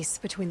lasting peace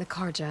between the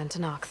Karja and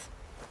Tenakth.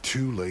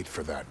 Too late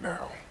for that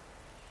now.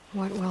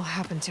 What will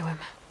happen to him?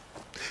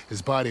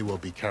 His body will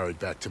be carried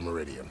back to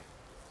Meridian.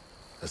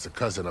 As the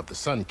cousin of the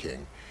Sun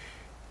King,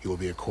 he will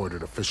be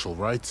accorded official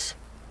rights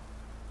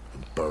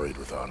and buried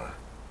with honor.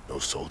 No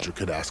soldier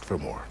could ask for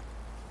more.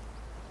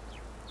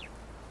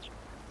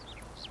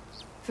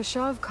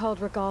 Vashav called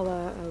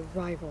Regalla a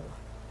rival.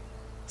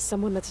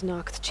 Someone that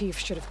Tenakth chief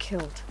should have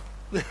killed.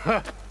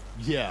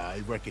 Yeah, I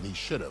reckon he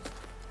should have.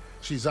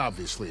 She's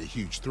obviously a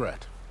huge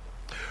threat.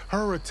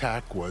 Her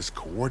attack was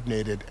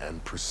coordinated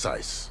and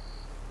precise.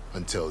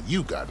 Until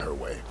you got in her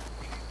way,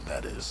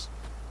 that is.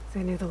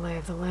 They knew the lay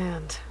of the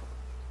land.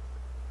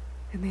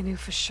 And they knew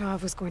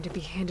Vashav was going to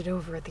be handed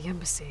over at the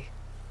embassy.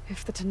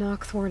 If the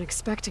Tenakth weren't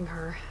expecting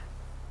her,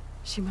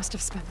 she must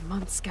have spent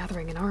months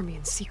gathering an army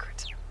in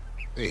secret.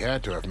 They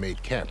had to have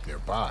made camp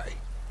nearby.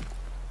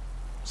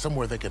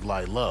 somewhere they could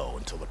lie low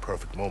until the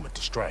perfect moment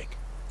to strike.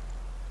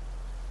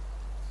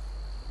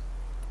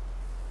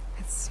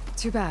 It's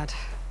too bad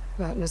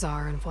about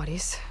Nazar and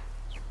Wadis.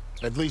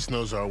 At least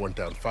Nozar went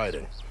down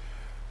fighting.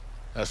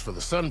 As for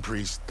the Sun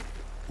Priest,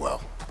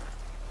 well,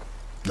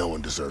 no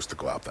one deserves to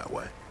go out that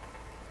way.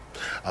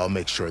 I'll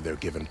make sure they're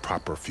given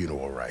proper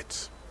funeral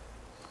rites.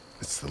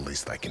 It's the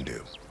least I can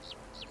do.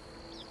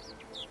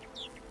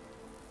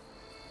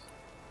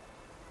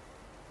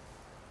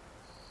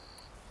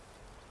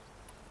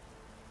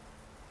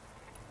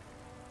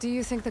 Do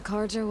you think the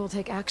Karja will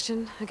take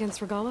action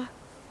against Regalla?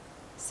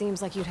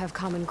 Seems like you'd have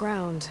common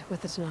ground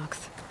with the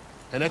Tenakth.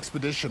 An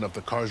expedition of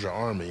the Karja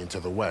army into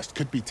the west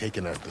could be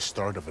taken as the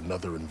start of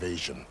another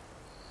invasion.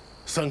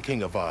 Sun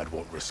King Avad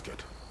won't risk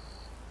it.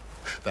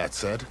 That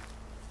said,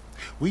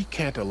 we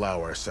can't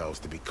allow ourselves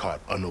to be caught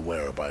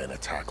unaware by an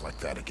attack like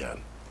that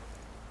again.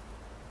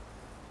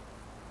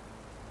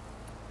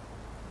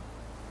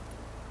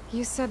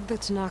 You said the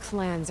Tenakth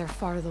lands are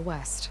far to the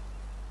west.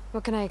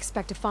 What can I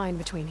expect to find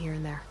between here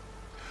and there?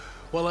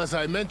 Well, as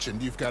I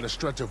mentioned, you've got a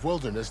stretch of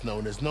wilderness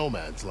known as No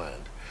Man's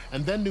Land,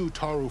 and then New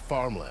Taru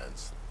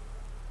farmlands.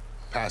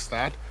 Past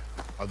that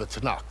are the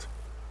Tenakth.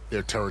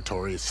 Their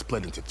territory is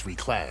split into 3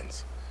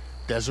 clans: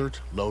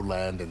 Desert,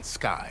 Lowland, and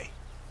Sky.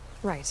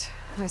 Right.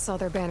 I saw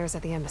their banners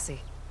at the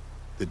embassy.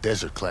 The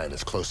Desert clan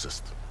is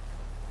closest.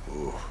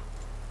 Ooh,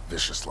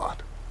 vicious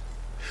lot.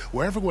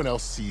 Where everyone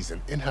else sees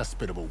an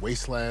inhospitable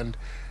wasteland,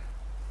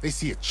 they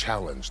see a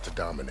challenge to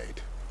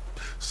dominate.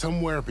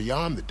 Somewhere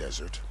beyond the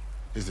desert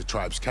is the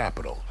tribe's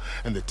capital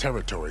and the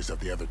territories of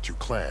the other 2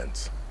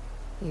 clans.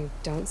 You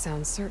don't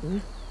sound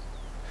certain.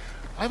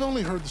 I've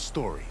only heard the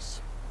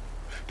stories.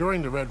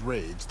 During the Red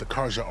Raids, the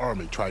Karja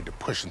army tried to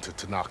push into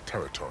Tenakth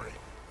territory,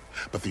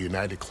 but the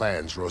United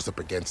Clans rose up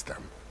against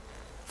them,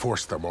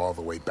 forced them all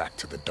the way back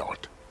to the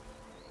Daunt.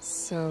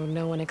 So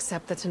no one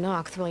except the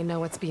Tenakth really know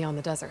what's beyond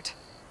the desert.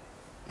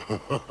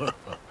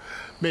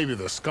 Maybe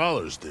the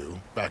scholars do,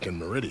 back in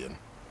Meridian.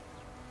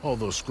 All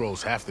those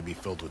scrolls have to be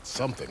filled with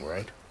something,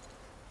 right?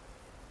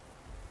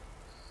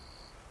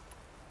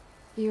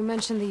 You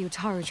mentioned the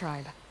Utaru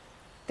tribe.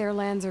 Their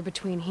lands are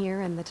between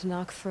here and the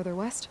Tenakth further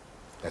west?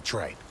 That's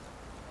right.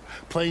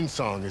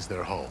 Plainsong is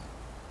their home.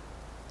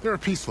 They're a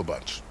peaceful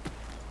bunch,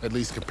 at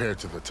least compared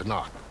to the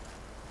Tenakth.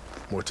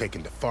 More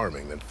taken to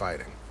farming than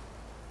fighting.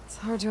 It's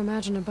hard to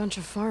imagine a bunch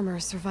of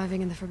farmers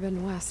surviving in the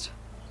Forbidden West.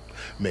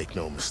 Make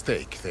no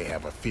mistake, they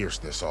have a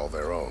fierceness all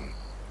their own.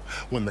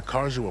 When the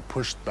Karja were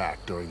pushed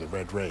back during the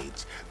Red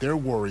Raids, their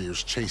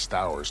warriors chased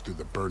ours through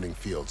the burning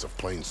fields of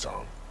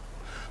Plainsong.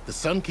 The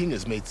Sun King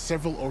has made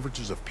several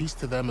overtures of peace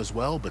to them as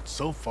well, but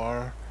so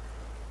far,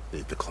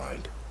 they've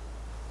declined.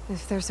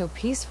 If they're so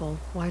peaceful,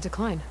 why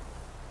decline?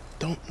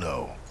 Don't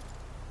know.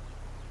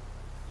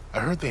 I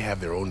heard they have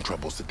their own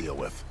troubles to deal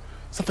with.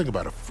 Something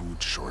about a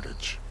food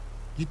shortage.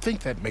 You'd think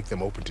that'd make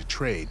them open to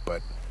trade,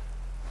 but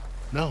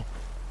no.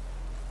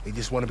 They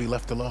just want to be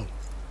left alone.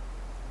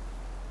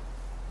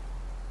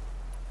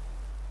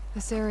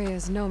 This area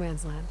is no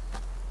man's land.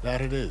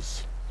 That it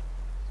is.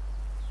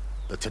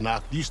 The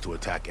Tenakth used to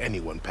attack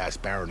anyone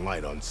past Barren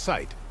Light on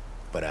sight,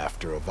 but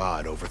after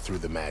Avad overthrew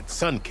the Mad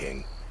Sun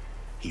King,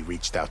 he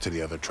reached out to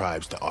the other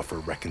tribes to offer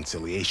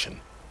reconciliation.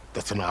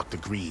 The Tenakth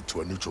agreed to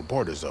a neutral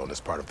border zone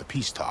as part of the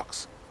peace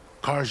talks.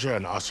 Karja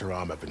and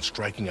Oseram have been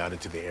striking out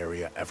into the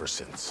area ever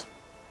since.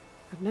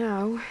 But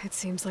now, it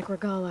seems like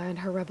Regalla and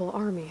her rebel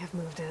army have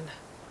moved in.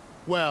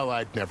 Well,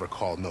 I'd never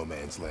call No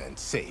Man's Land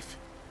safe,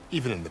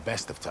 even in the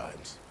best of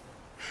times.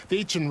 The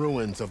ancient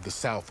ruins of the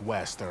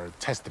Southwest are a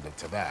testament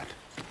to that.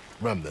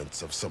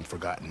 Remnants of some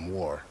forgotten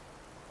war.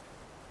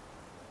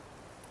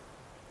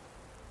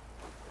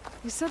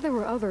 You said there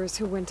were others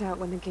who went out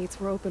when the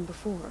gates were open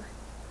before.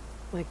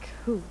 Like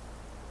who?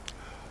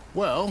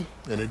 Well,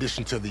 in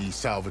addition to the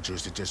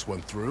salvagers that just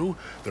went through,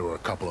 there were a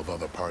couple of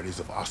other parties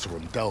of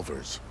Oseram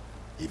delvers.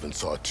 Even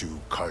saw 2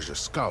 Karja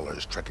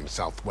scholars trekking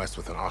southwest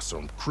with an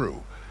Oseram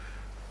crew.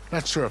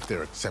 Not sure if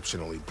they're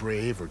exceptionally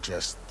brave or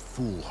just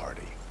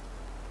foolhardy.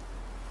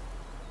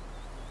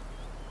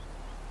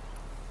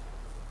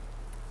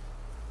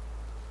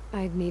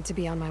 I'd need to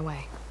be on my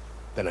way.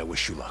 Then I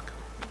wish you luck.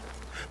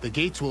 The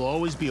gates will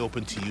always be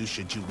open to you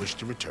should you wish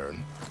to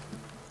return.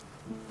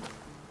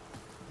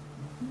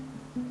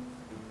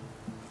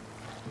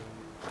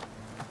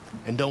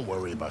 And don't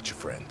worry about your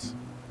friends.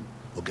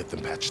 We'll get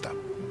them patched up.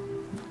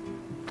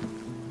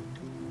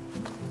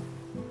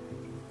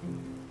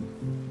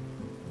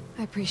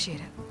 I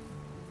appreciate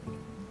it.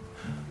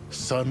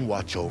 Sun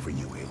watch over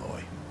you,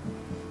 Aloy.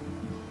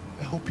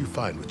 I hope you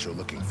find what you're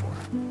looking for.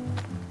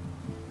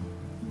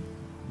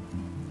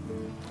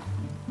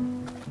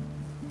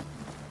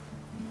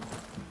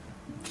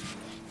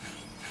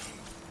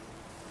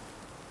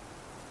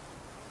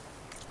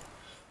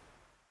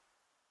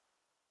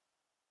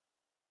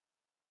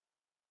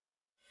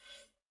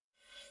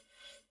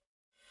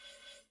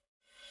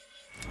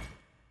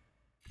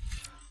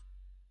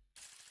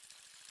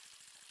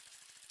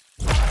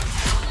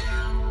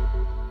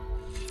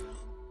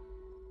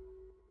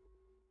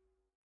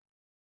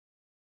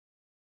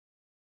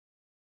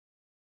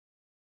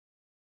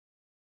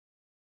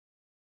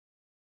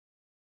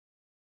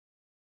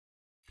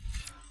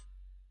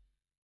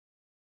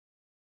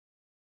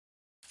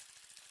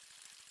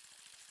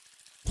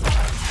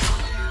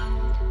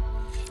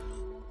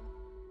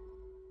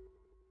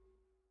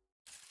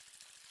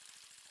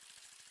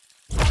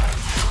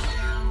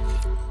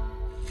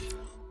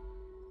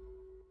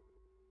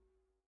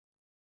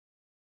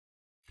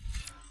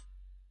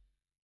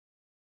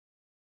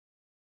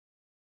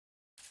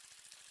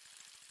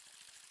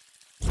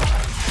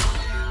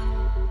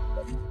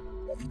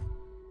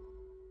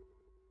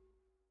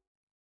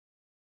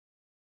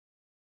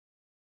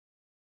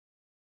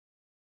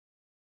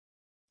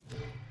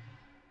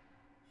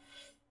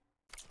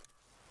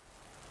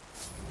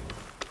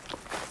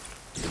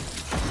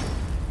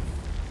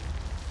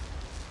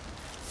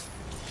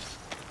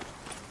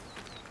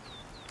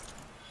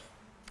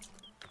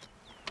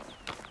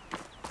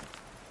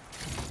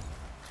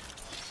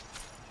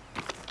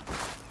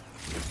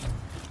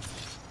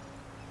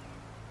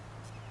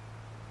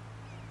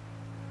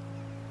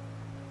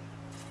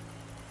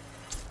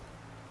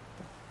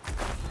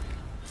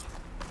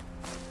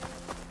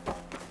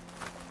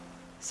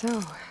 So,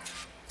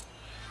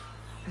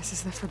 this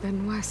is the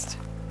Forbidden West.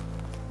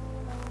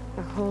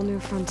 A whole new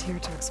frontier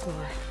to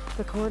explore.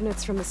 The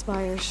coordinates from the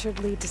spires should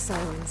lead to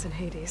Silence and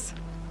Hades.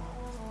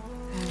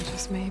 And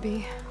just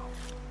maybe,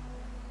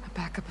 a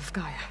backup of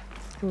Gaia.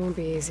 It won't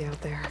be easy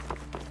out there.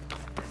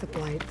 The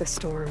Blight, the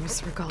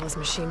Storms, Regalla's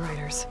machine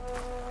riders.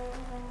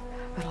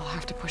 But I'll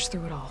have to push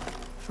through it all.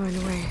 Find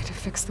a way to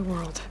fix the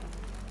world.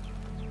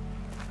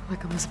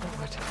 Like Elizabeth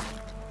would.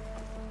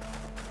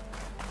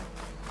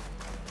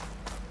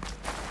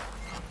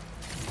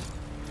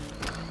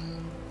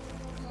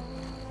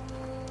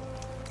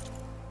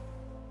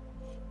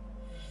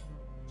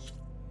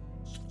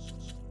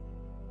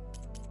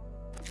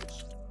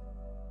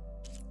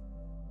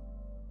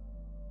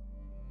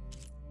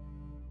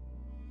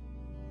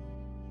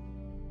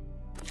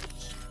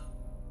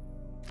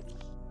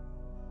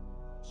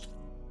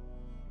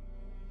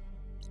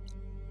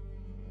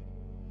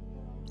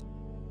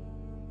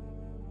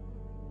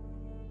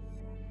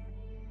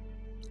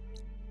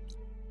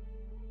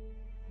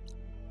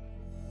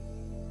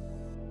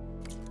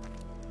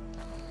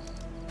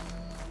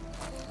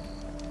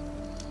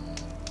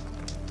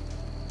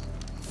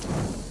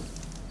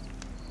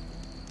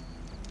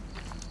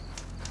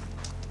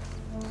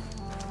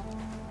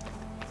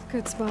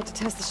 Good spot to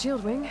test the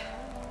shield wing.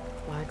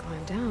 Why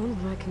climb down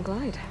when I can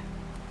glide?